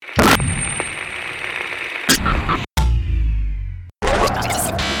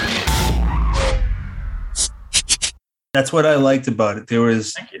That's what I liked about it. There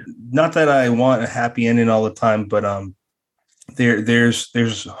was not that I want a happy ending all the time, but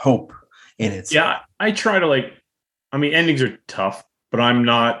there's hope in it. Yeah, I try to endings are tough, but I'm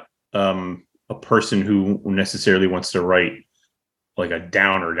not a person who necessarily wants to write like a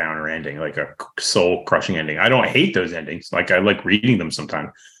downer ending, like a soul crushing ending. I don't hate those endings. Like I like reading them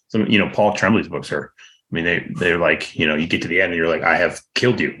sometimes. Some, Paul Tremblay's books are, they're like, you get to the end and you're like, I have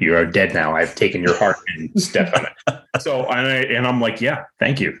killed you. You are dead now. I've taken your heart and stepped on it. So, and I'm like, yeah,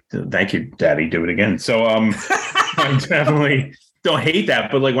 thank you, Daddy. Do it again. So, I definitely don't hate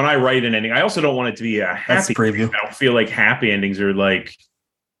that. But like when I write an ending, I also don't want it to be a happy ending. I don't feel like happy endings are like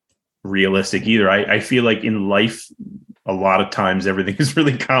realistic either. I feel like in life, a lot of times everything is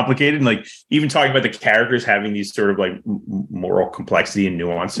really complicated. And like even talking about the characters having these sort of like moral complexity and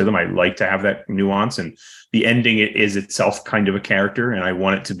nuance to them, I like to have that nuance, and the ending is itself kind of a character. And I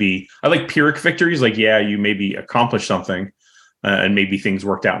want it to be, I like Pyrrhic victories. Like, yeah, you maybe accomplished something and maybe things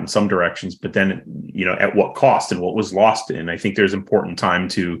worked out in some directions, but then, at what cost and what was lost. And I think there's important time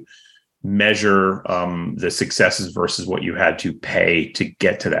to measure the successes versus what you had to pay to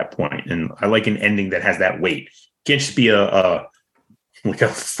get to that point. And I like an ending that has that weight. Can't just be a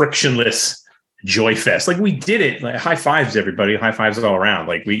frictionless joy fest. Like we did it. Like high fives, everybody. High fives all around.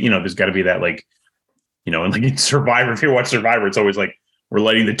 Like we, there's got to be that and like in Survivor, if you watch Survivor, it's always like we're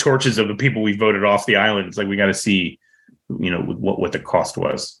lighting the torches of the people we voted off the island. It's like we got to see, what the cost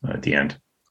was at the end.